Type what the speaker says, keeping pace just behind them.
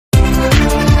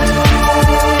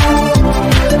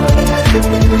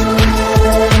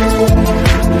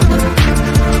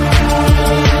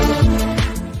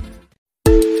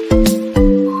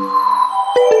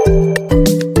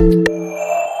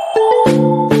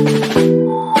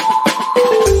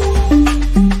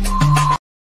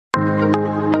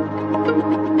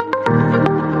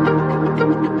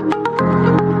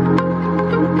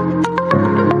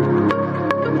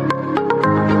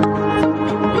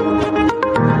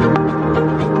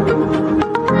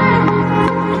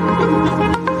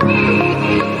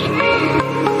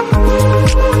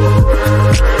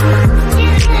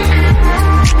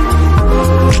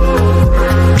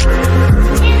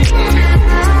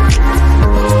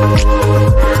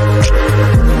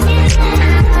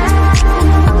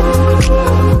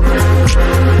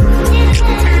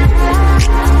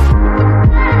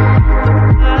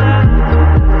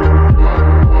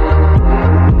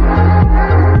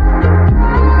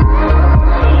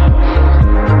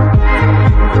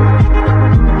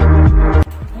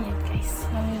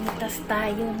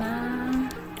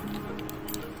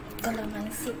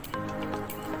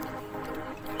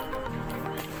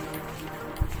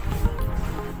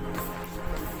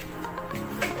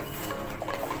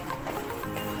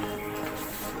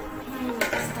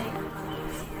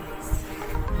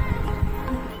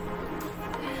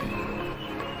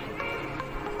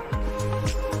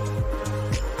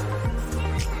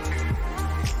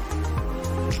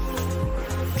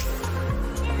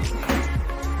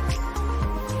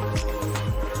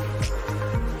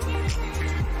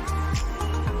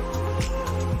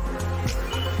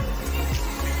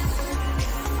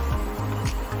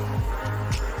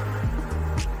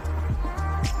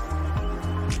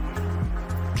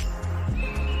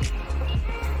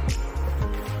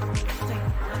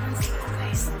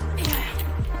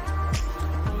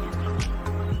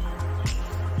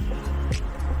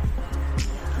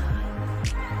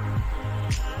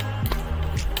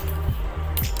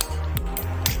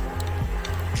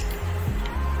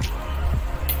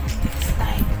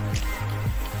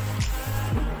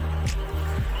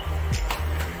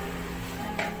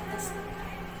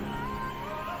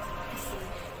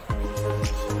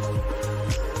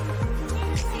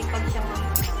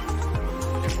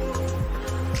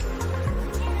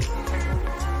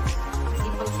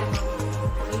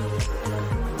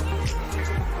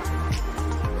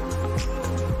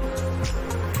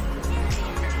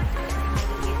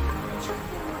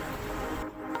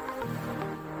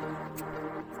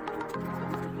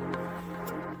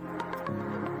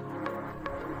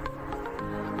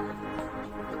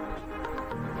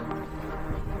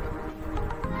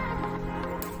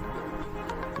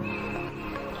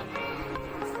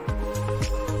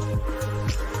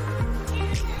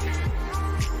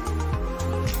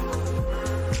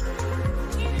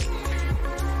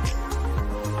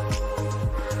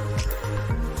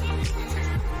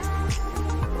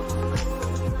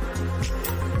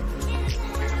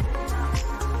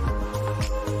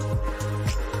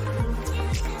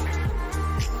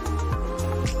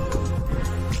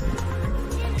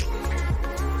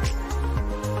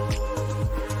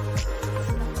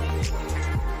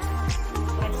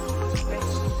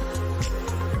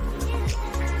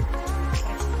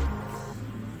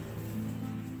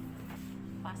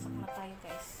tayo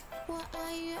guys.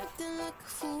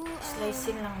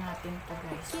 Slicing lang natin to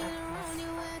guys.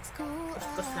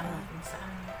 Tapos lang natin sa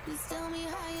ano.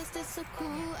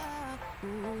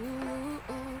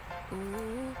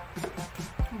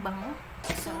 Bango.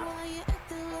 Sarap.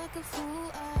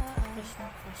 Fresh na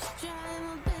fresh.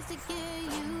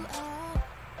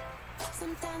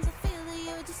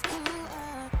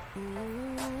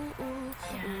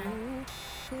 Yan.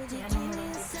 Yan mo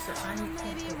lang dito sa anit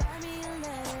nito.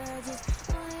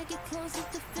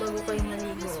 Bago kayo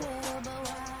maligo,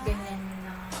 ganyan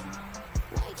na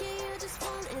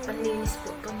panlinis po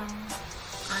ito ng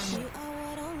anit.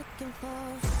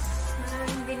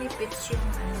 Maraming benefits yung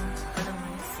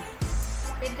kalamansi.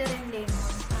 Pwede rin lemon,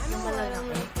 yung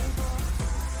malalaki.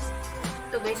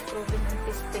 Ito guys, proven and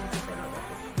tested talaga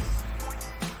po.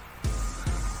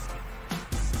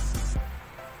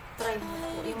 Try mo po.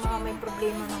 Yung mga may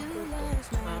problema ng kuto,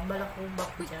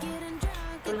 balakubak dyan.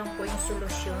 Ito lang po yung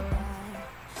solusyon.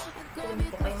 Kung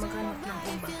po kayo maghanap ng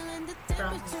iba.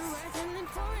 Promise.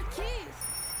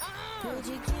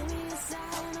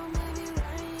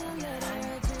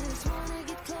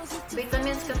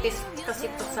 Vitamins kasi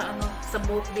ito sa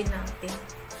buhok din natin.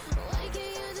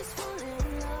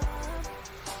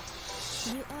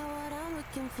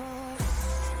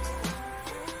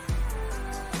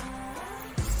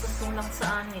 Gusto lang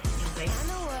sa anit nyo guys.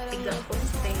 Tiga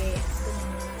konti.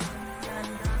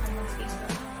 Dahan-dahan ng tiga.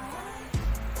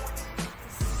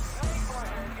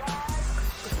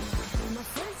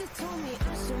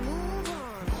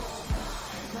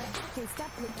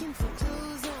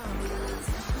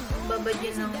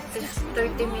 Babadyan ng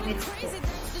 30 minutes po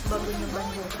bago nyo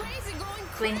banyo.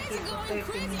 20 to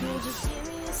 30 minutes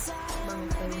bago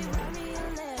kayo mo.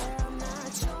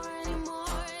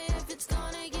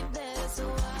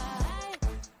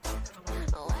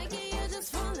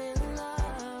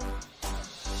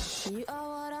 You are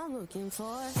what I'm looking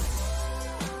for.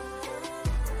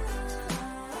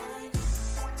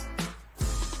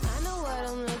 I know what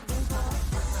I'm looking for.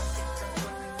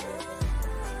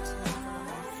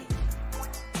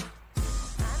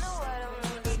 I know what I'm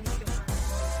looking for.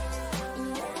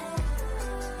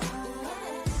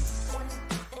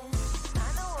 I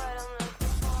know what I'm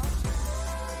looking for.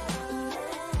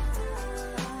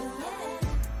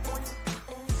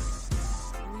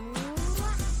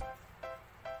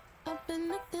 I've been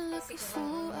looking like a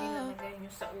fool. Ilalagay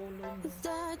nyo sa ulo nyo.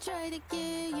 I tried to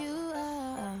get you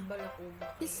out.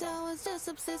 Balakubak. Yes, I was just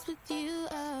obsessed with you.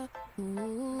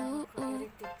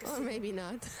 Or maybe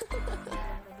not.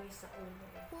 Ilalagay sa ulo.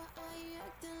 Why are you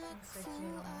acting like a Massage fool?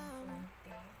 nyo lang ng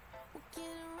konti.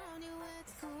 Walking around you,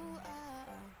 it's cool.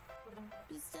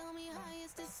 Please tell me how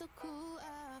is this so cool?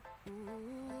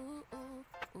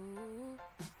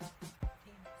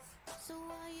 So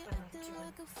why you acting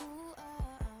like a fool?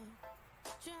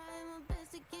 Trying my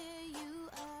best to get you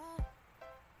out.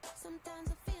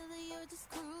 Sometimes I feel that you're just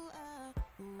cruel.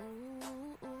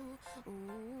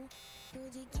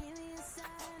 Could you give me a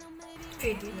sign or maybe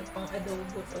Pwede na pang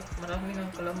adobo to. Marami ng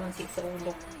kalamansi sa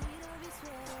ulo.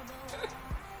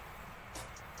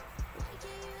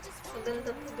 Maganda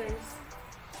to guys.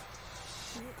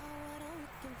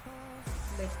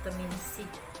 Vitamin C.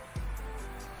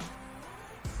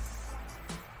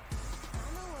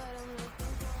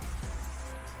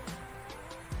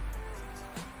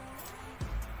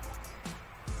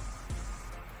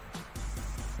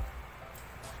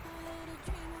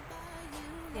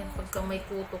 Yan, pagka may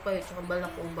kuto kayo tsaka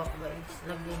balakubak guys,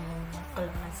 lagyan yung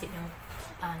kalamansi ng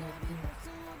anit nyo.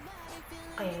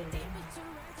 Kaya lemon.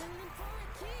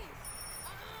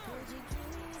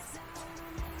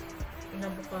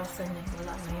 Inabukasan niya,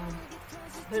 wala na yung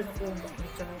balakubak nyo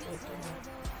tsaka kuto nyo.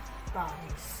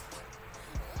 Promise.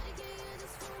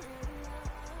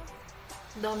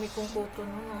 Dami kong kuto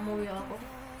nun, umuwi ako.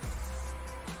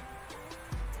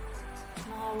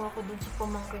 Nakawa ko dun sa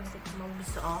pamangkin ko tumawag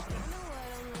sa akin.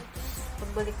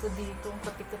 Pagbalik ko dito, ang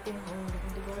kati-kati ng ulo.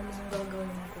 Hindi ko alam anong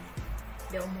gagawin ko.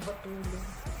 Hindi ako makatulog.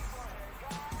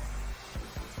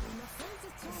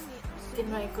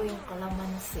 Tinry ko yung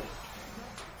kalamansi.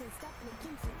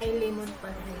 Ay, lemon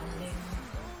pala yung lemon.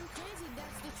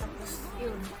 Tapos,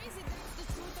 yun.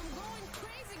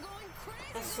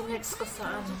 Tapos, sinerts ko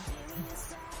sa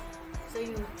sa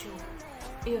YouTube.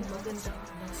 Yun, maganda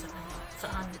sa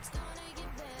anit.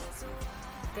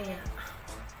 Kaya,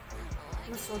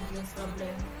 masolve yung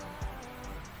problem.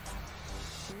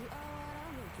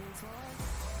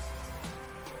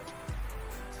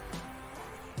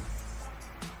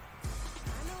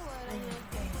 Ayan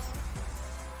guys.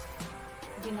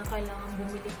 Hindi na kailangan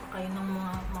bumili pa kayo ng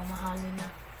mga mamahalin na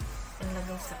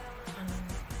ilagay sa ano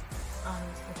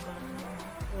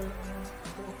kulang yung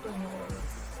puto niyo or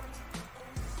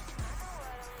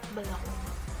bala ko.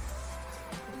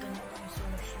 Ito na po yung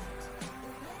solusyon.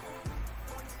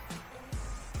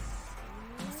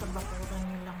 Nasa bakuran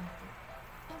niyo lang po.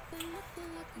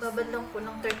 Babad lang po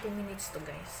ng 30 minutes to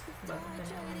guys. Bago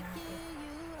dalawin natin.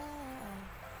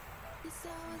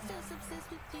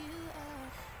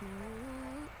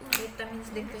 Vitamins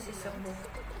din kasi sa buko.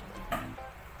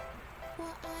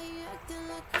 Why are you acting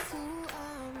like a fool?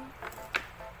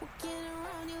 Walking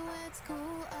around you at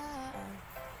school.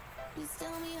 Please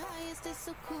tell me how you stay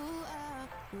so cool.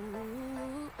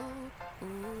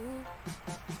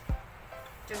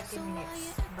 30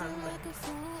 minutes babad.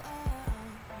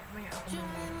 May ako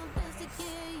naman.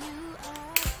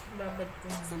 Babad ko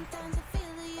naman. Sometimes I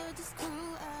feel that you're just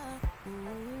cruel.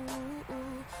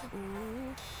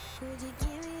 Could you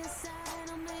give me a sign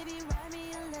or maybe write me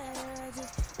a letter? I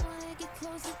just wanna get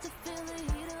closer to feel the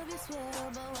heat of your sweater.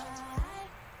 But why?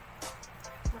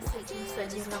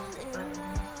 Message niyo lang po para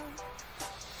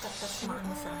tatas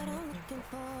maano sa hanap niyo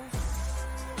po.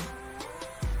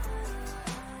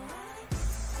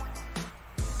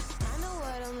 I know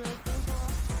what I'm looking for.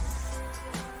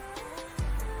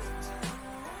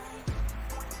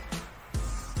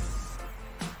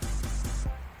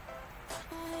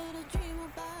 I had a dream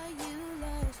about you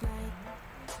last night.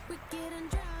 We're getting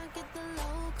drunk at the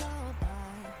local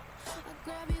bar. I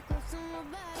grab you close to my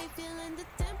body, feeling the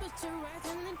temperature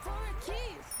rising, then pour a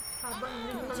kiss. Habang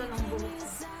hindi mo na lang buhok ko.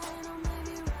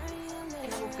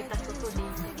 Inuupitan ko to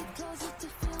din.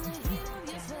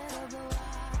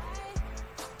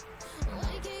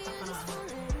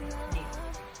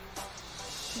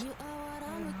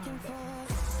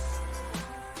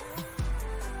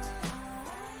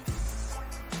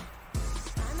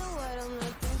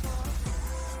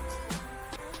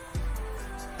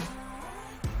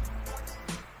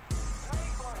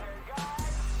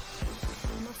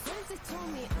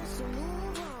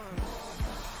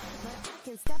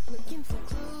 Stop looking for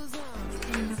clues.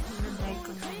 Pinapalagay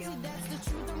ko na Crazy, yung that's the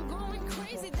truth. I'm going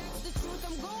crazy. That's the truth.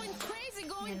 I'm going crazy,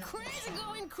 going crazy,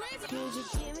 going crazy. Could you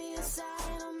give me a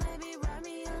sign or maybe write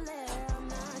me a letter? I'm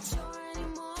not sure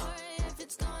anymore if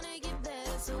it's gonna get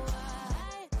better. So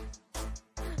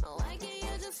why can't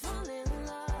you just fall in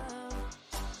love?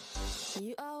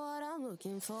 You are what I'm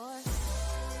looking for.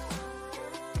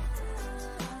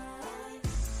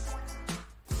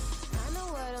 I know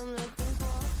what I'm looking for.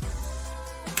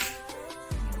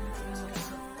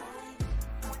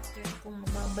 after kung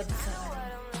mababad sa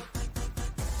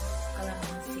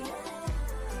kalamansi. Yung 30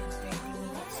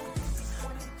 minutes ko yung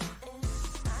pinabad.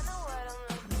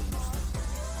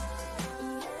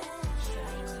 Siya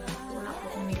yung wala ko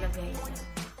kong nilagay dyan.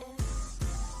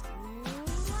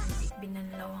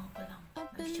 Binanlawan ko lang.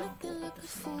 Nag-shampoo ko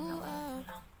tapos binanlawan ko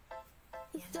lang.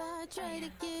 I tried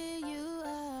to get you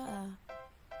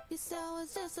Yes, I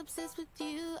was just obsessed with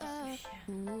you Ito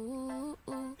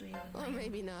yun. Or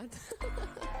maybe not.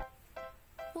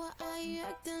 Why are you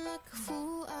acting like a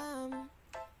fool?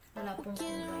 Wala pong Get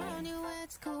kulay around yan. you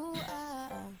at school.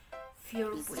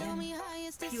 Pure Please po tell yan. me how you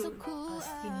stay Pure. so cool.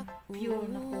 As in, pure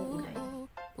na kulay.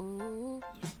 Ooh.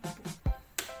 Yan po.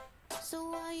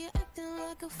 So why you acting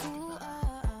like a fool?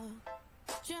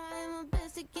 Trying my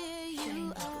best to get Shiny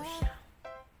you po siya.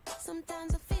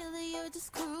 Sometimes I feel that you're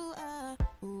just cruel.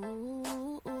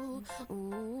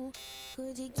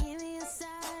 Could you give me a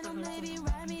sign or maybe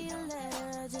write me a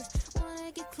letter? I just wanna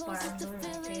get closer to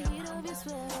feel the heat of your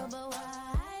sweater. But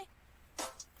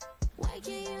why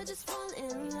can't you just fall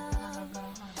in love?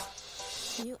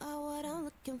 You are what I'm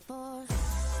looking for.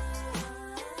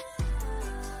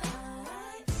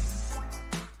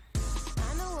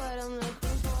 I know what I'm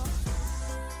looking for.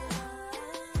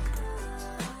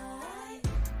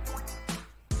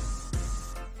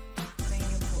 Kaya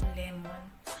niyo po lemon.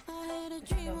 I had a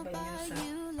dream about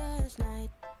you last night.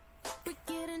 We're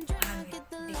getting drunk at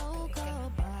the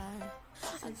local bar.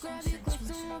 I grab you close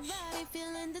to my body,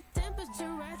 feeling the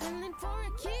temperature rising, then pour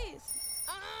a kiss.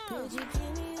 Could you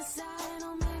give me a sign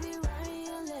or maybe write me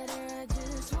a letter? I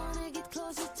just wanna get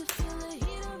closer to feel the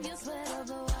heat of your sweater.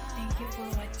 But Thank you for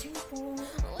watching po.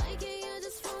 why can't you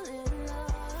just fall in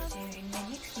love? See you in my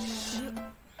next vlog.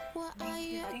 Why are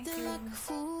you Thank acting you. like a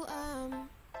fool?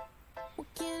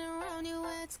 Walking around you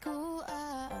at school.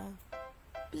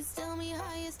 Please tell me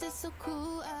how you stay so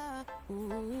cool.